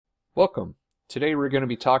Welcome. Today we're going to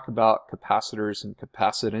be talking about capacitors and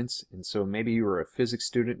capacitance, and so maybe you're a physics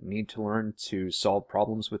student and need to learn to solve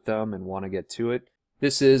problems with them and want to get to it.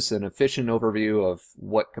 This is an efficient overview of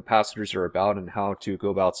what capacitors are about and how to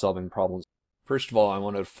go about solving problems. First of all, I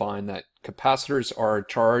want to define that capacitors are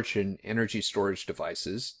charge and energy storage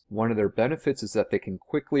devices. One of their benefits is that they can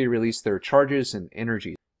quickly release their charges and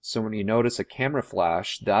energy. So when you notice a camera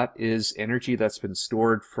flash, that is energy that's been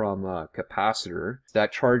stored from a capacitor.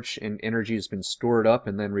 That charge and energy has been stored up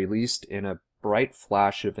and then released in a bright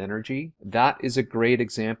flash of energy. That is a great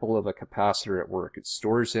example of a capacitor at work. It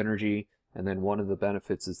stores energy, and then one of the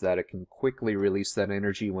benefits is that it can quickly release that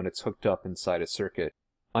energy when it's hooked up inside a circuit.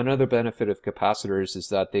 Another benefit of capacitors is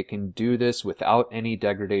that they can do this without any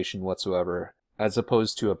degradation whatsoever, as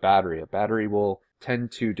opposed to a battery. A battery will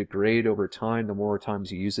tend to degrade over time. The more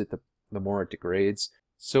times you use it, the more it degrades.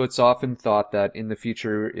 So it's often thought that in the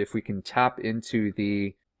future, if we can tap into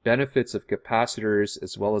the benefits of capacitors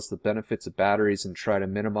as well as the benefits of batteries and try to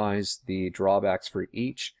minimize the drawbacks for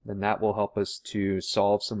each, then that will help us to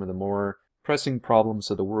solve some of the more pressing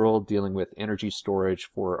problems of the world dealing with energy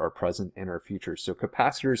storage for our present and our future. So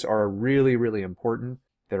capacitors are really, really important.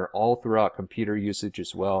 They're all throughout computer usage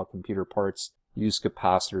as well. Computer parts use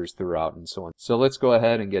capacitors throughout and so on. So let's go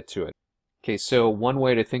ahead and get to it. Okay, so one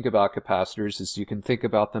way to think about capacitors is you can think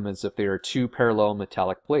about them as if they are two parallel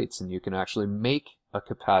metallic plates, and you can actually make a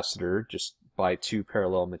capacitor just by two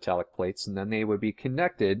parallel metallic plates, and then they would be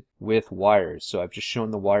connected with wires. So I've just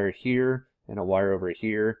shown the wire here, and a wire over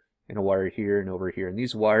here, and a wire here and over here. And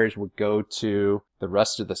these wires would go to the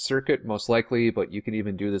rest of the circuit most likely, but you can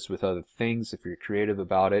even do this with other things if you're creative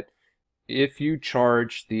about it. If you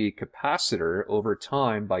charge the capacitor over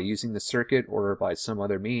time by using the circuit or by some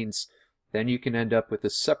other means, then you can end up with a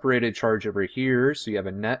separated charge over here. So you have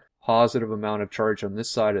a net positive amount of charge on this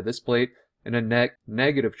side of this plate and a net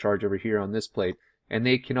negative charge over here on this plate. And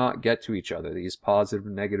they cannot get to each other. These positive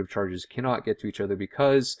and negative charges cannot get to each other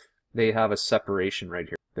because they have a separation right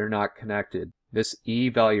here. They're not connected. This E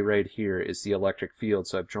value right here is the electric field,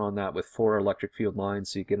 so I've drawn that with 4 electric field lines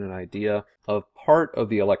so you get an idea of part of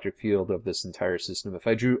the electric field of this entire system. If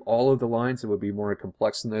I drew all of the lines, it would be more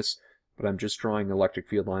complex than this, but I'm just drawing electric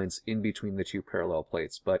field lines in between the two parallel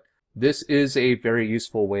plates. But this is a very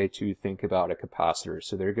useful way to think about a capacitor.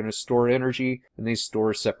 So they're going to store energy, and they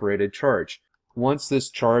store separated charge. Once this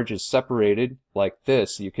charge is separated like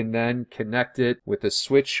this, you can then connect it with a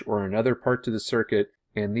switch or another part to the circuit,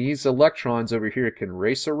 and these electrons over here can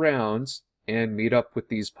race around and meet up with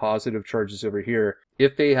these positive charges over here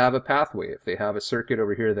if they have a pathway, if they have a circuit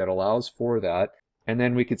over here that allows for that. And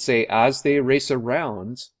then we could say as they race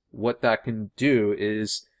around, what that can do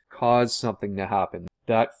is cause something to happen.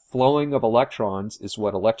 That flowing of electrons is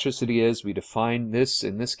what electricity is. We define this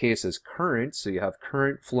in this case as current. So you have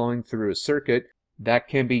current flowing through a circuit that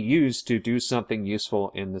can be used to do something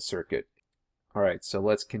useful in the circuit. All right, so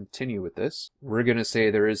let's continue with this. We're going to say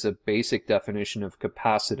there is a basic definition of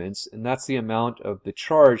capacitance, and that's the amount of the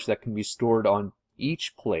charge that can be stored on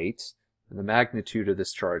each plate and the magnitude of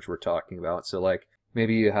this charge we're talking about. So like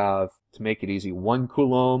maybe you have, to make it easy, 1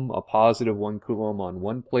 coulomb, a positive 1 coulomb on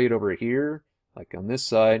one plate over here, like on this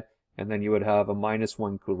side, and then you would have a minus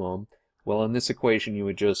 1 coulomb. Well, in this equation, you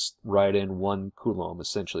would just write in 1 coulomb,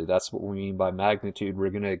 essentially. That's what we mean by magnitude. We're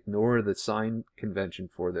going to ignore the sign convention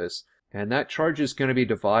for this. And that charge is going to be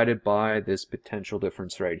divided by this potential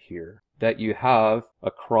difference right here that you have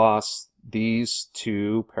across these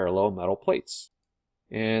two parallel metal plates.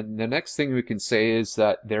 And the next thing we can say is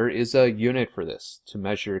that there is a unit for this to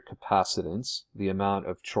measure capacitance, the amount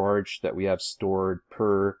of charge that we have stored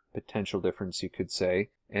per potential difference, you could say.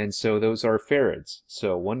 And so those are farads.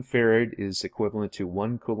 So 1 farad is equivalent to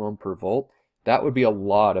 1 coulomb per volt. That would be a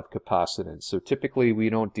lot of capacitance. So typically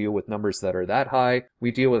we don't deal with numbers that are that high.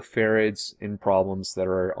 We deal with farads in problems that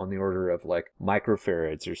are on the order of like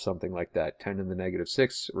microfarads or something like that, 10 to the negative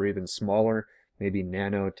 6 or even smaller, maybe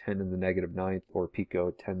nano 10 to the negative 9th or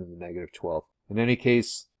pico 10 to the negative 12th. In any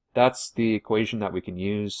case, that's the equation that we can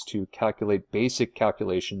use to calculate basic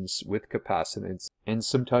calculations with capacitance. And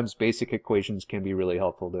sometimes basic equations can be really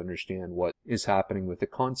helpful to understand what is happening with the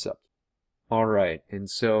concept. Alright, and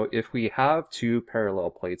so if we have two parallel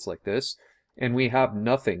plates like this, and we have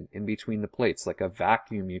nothing in between the plates, like a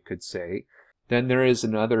vacuum you could say, then there is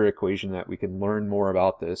another equation that we can learn more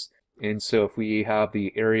about this. And so if we have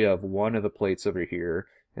the area of one of the plates over here,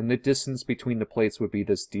 and the distance between the plates would be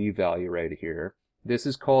this d value right here, this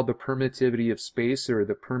is called the permittivity of space or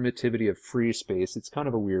the permittivity of free space. It's kind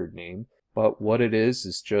of a weird name. but what it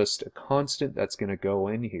is just a constant that's going to go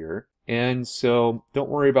in here. And so don't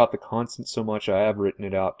worry about the constant so much. I have written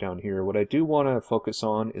it out down here. What I do want to focus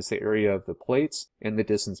on is the area of the plates and the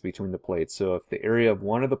distance between the plates. So if the area of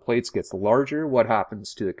one of the plates gets larger, what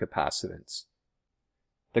happens to the capacitance?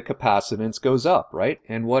 The capacitance goes up, right?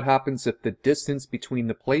 And what happens if the distance between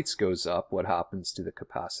the plates goes up? What happens to the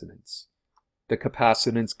capacitance? The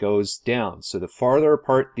capacitance goes down. So the farther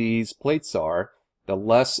apart these plates are, the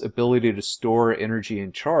less ability to store energy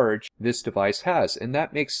and charge this device has. And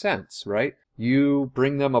that makes sense, right? You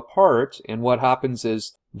bring them apart, and what happens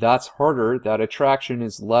is that's harder. That attraction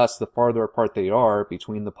is less the farther apart they are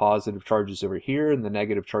between the positive charges over here and the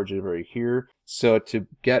negative charges over here. So to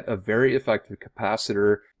get a very effective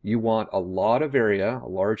capacitor, you want a lot of area, a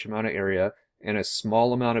large amount of area, and a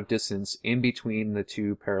small amount of distance in between the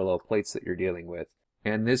two parallel plates that you're dealing with.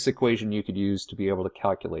 And this equation you could use to be able to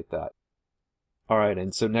calculate that. Alright,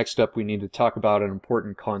 and so next up we need to talk about an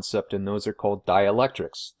important concept, and those are called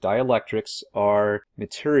dielectrics. Dielectrics are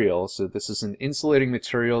materials, so this is an insulating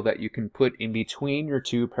material that you can put in between your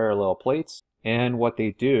two parallel plates, and what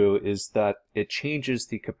they do is that it changes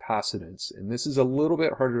the capacitance. And this is a little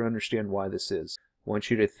bit harder to understand why this is. I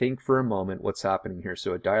want you to think for a moment what's happening here.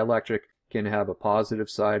 So a dielectric can have a positive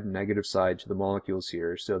side and negative side to the molecules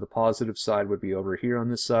here. So the positive side would be over here on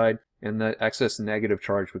this side, and the excess negative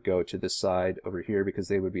charge would go to this side over here because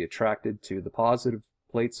they would be attracted to the positive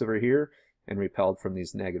plates over here and repelled from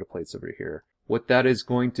these negative plates over here. What that is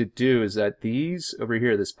going to do is that these over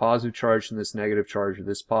here, this positive charge and this negative charge, or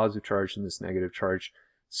this positive charge and this negative charge,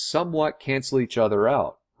 somewhat cancel each other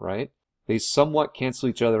out, right? They somewhat cancel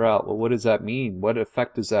each other out. Well, what does that mean? What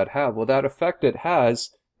effect does that have? Well, that effect it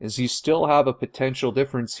has is you still have a potential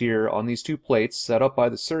difference here on these two plates set up by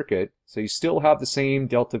the circuit. So you still have the same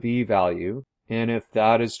delta V value. And if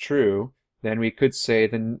that is true, then we could say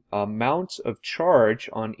the amount of charge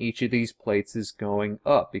on each of these plates is going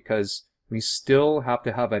up because we still have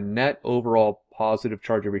to have a net overall positive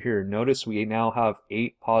charge over here. Notice we now have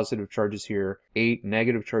 8 positive charges here, 8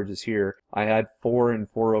 negative charges here. I had 4 and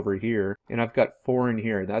 4 over here, and I've got 4 in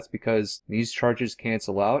here. That's because these charges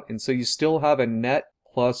cancel out, and so you still have a net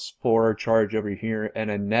plus 4 charge over here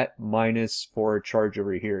and a net minus 4 charge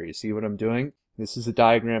over here. You see what I'm doing? This is a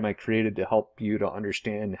diagram I created to help you to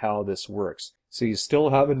understand how this works. So you still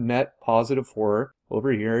have a net positive 4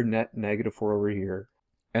 over here, net negative 4 over here.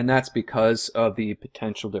 And that's because of the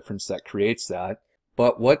potential difference that creates that.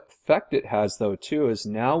 But what effect it has though too is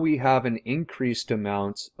now we have an increased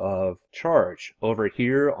amount of charge over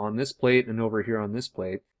here on this plate and over here on this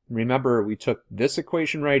plate. Remember, we took this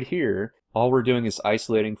equation right here. All we're doing is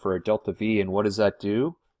isolating for a delta V, and what does that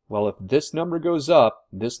do? Well, if this number goes up,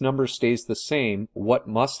 this number stays the same, what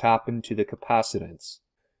must happen to the capacitance?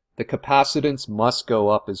 The capacitance must go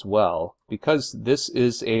up as well. Because this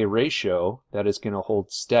is a ratio that is going to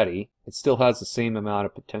hold steady, it still has the same amount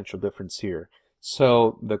of potential difference here.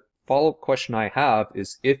 So the follow-up question I have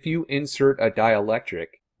is, if you insert a dielectric,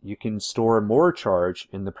 you can store more charge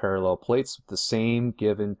in the parallel plates with the same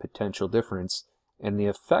given potential difference. And the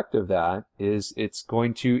effect of that is it's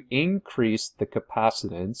going to increase the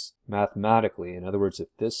capacitance mathematically. In other words, if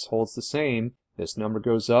this holds the same, this number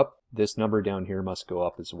goes up, this number down here must go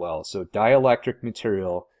up as well. So dielectric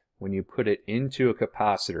material, when you put it into a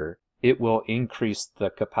capacitor, it will increase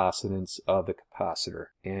the capacitance of the capacitor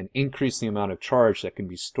and increase the amount of charge that can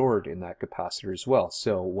be stored in that capacitor as well.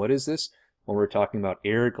 So what is this? Well, we're talking about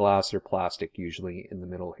air, glass, or plastic usually in the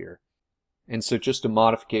middle here. And so just a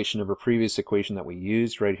modification of a previous equation that we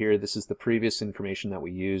used right here. This is the previous information that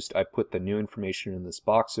we used. I put the new information in this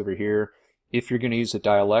box over here. If you're going to use a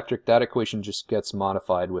dielectric, that equation just gets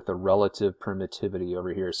modified with a relative permittivity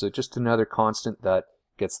over here. So just another constant that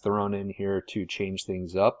gets thrown in here to change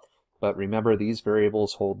things up. But remember, these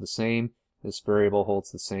variables hold the same. This variable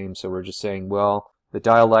holds the same. So we're just saying, well, the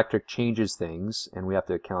dielectric changes things, and we have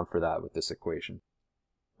to account for that with this equation.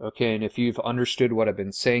 Okay, and if you've understood what I've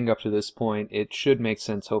been saying up to this point, it should make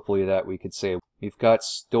sense, hopefully, that we could say we've got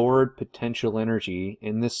stored potential energy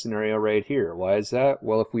in this scenario right here. Why is that?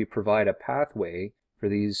 Well, if we provide a pathway for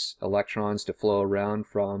these electrons to flow around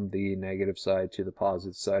from the negative side to the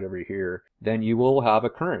positive side over here, then you will have a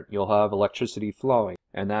current. You'll have electricity flowing,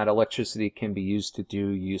 and that electricity can be used to do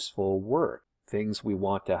useful work, things we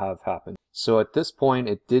want to have happen. So at this point,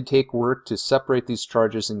 it did take work to separate these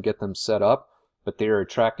charges and get them set up, but they are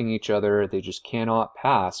attracting each other. They just cannot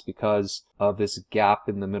pass because of this gap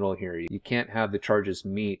in the middle here. You can't have the charges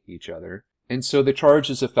meet each other. And so the charge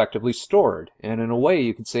is effectively stored. And in a way,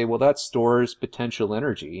 you could say, well, that stores potential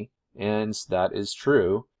energy, and that is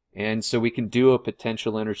true. And so we can do a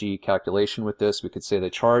potential energy calculation with this. We could say the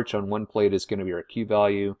charge on one plate is going to be our Q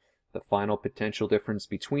value. The final potential difference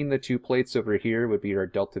between the two plates over here would be our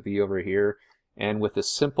delta V over here. And with a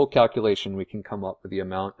simple calculation, we can come up with the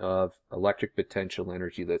amount of electric potential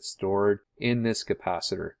energy that's stored in this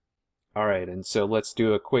capacitor. All right, and so let's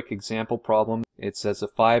do a quick example problem. It says a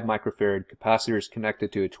 5 microfarad capacitor is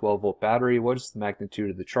connected to a 12-volt battery. What is the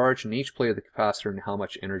magnitude of the charge in each plate of the capacitor and how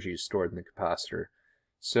much energy is stored in the capacitor?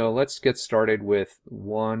 So let's get started with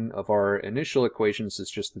one of our initial equations.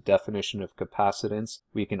 It's just the definition of capacitance.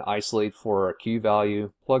 We can isolate for our Q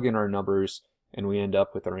value, plug in our numbers, and we end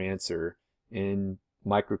up with our answer in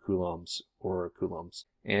microcoulombs or coulombs.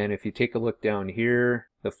 And if you take a look down here,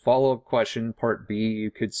 the follow-up question, part B,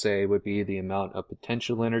 you could say would be the amount of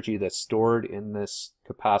potential energy that's stored in this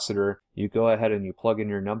capacitor. You go ahead and you plug in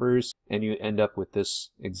your numbers and you end up with this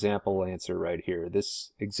example answer right here.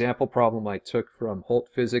 This example problem I took from Holt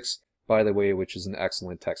Physics, by the way, which is an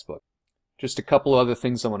excellent textbook. Just a couple other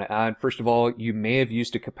things I want to add. First of all, you may have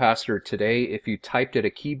used a capacitor today. If you typed at a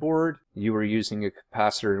keyboard, you were using a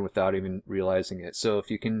capacitor without even realizing it. So if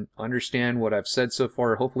you can understand what I've said so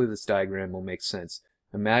far, hopefully this diagram will make sense.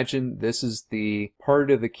 Imagine this is the part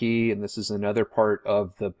of the key and this is another part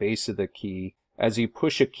of the base of the key. As you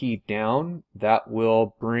push a key down, that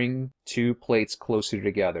will bring two plates closer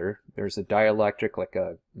together. There's a dielectric, like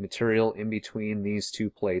a material in between these two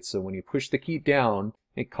plates. So when you push the key down,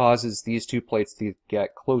 it causes these two plates to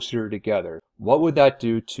get closer together. What would that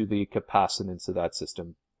do to the capacitance of that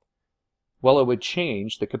system? Well, it would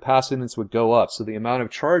change. The capacitance would go up. So the amount of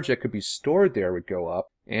charge that could be stored there would go up.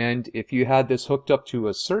 And if you had this hooked up to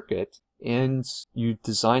a circuit and you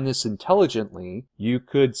design this intelligently, you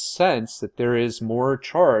could sense that there is more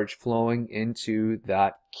charge flowing into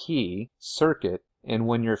that key circuit. And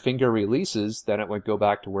when your finger releases, then it would go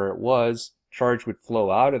back to where it was. Charge would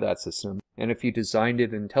flow out of that system. And if you designed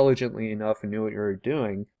it intelligently enough and knew what you were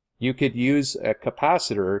doing, you could use a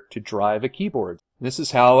capacitor to drive a keyboard. This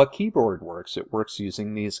is how a keyboard works. It works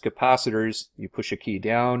using these capacitors. You push a key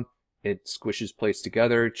down, it squishes plates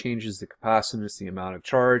together, changes the capacitance, the amount of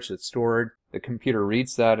charge that's stored. The computer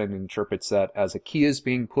reads that and interprets that as a key is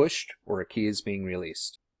being pushed or a key is being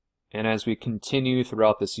released. And as we continue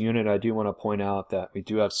throughout this unit, I do want to point out that we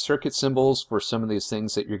do have circuit symbols for some of these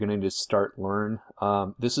things that you're going to start learn.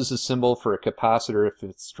 This is a symbol for a capacitor if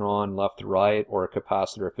it's drawn left to right, or a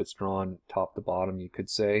capacitor if it's drawn top to bottom, you could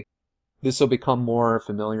say. This will become more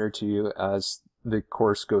familiar to you as the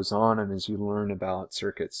course goes on and as you learn about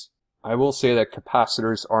circuits. I will say that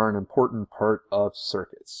capacitors are an important part of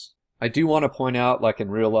circuits. I do want to point out, like in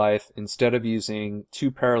real life, instead of using two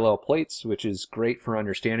parallel plates, which is great for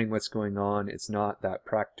understanding what's going on, it's not that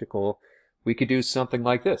practical. We could do something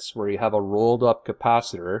like this, where you have a rolled up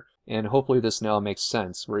capacitor, and hopefully this now makes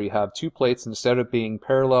sense, where you have two plates instead of being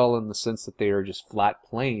parallel in the sense that they are just flat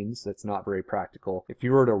planes. That's not very practical. If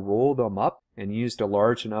you were to roll them up and used a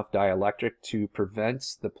large enough dielectric to prevent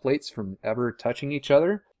the plates from ever touching each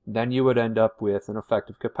other, then you would end up with an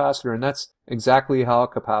effective capacitor. And that's exactly how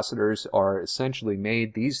capacitors are essentially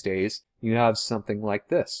made these days. You have something like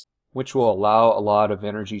this, which will allow a lot of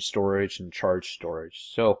energy storage and charge storage.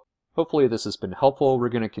 So hopefully this has been helpful. We're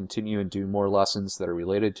going to continue and do more lessons that are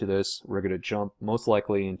related to this. We're going to jump most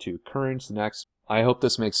likely into currents next. I hope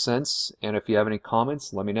this makes sense, and if you have any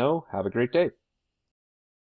comments, let me know. Have a great day.